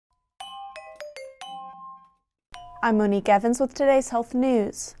I'm Monique Evans with today's health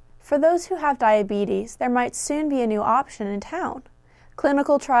news. For those who have diabetes, there might soon be a new option in town.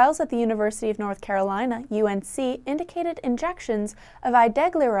 Clinical trials at the University of North Carolina, UNC, indicated injections of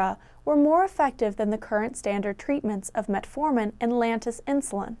IDegLira were more effective than the current standard treatments of metformin and Lantus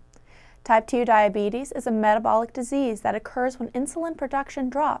insulin. Type 2 diabetes is a metabolic disease that occurs when insulin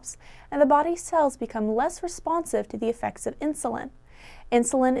production drops and the body's cells become less responsive to the effects of insulin.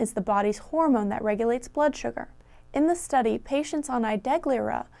 Insulin is the body's hormone that regulates blood sugar. In the study, patients on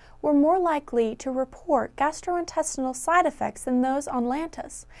IDegLira were more likely to report gastrointestinal side effects than those on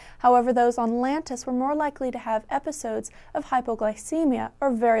Lantus. However, those on Lantus were more likely to have episodes of hypoglycemia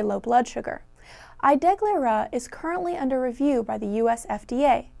or very low blood sugar. IDegLira is currently under review by the US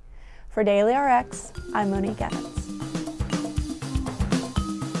FDA. For Daily RX, I'm Monique Evans.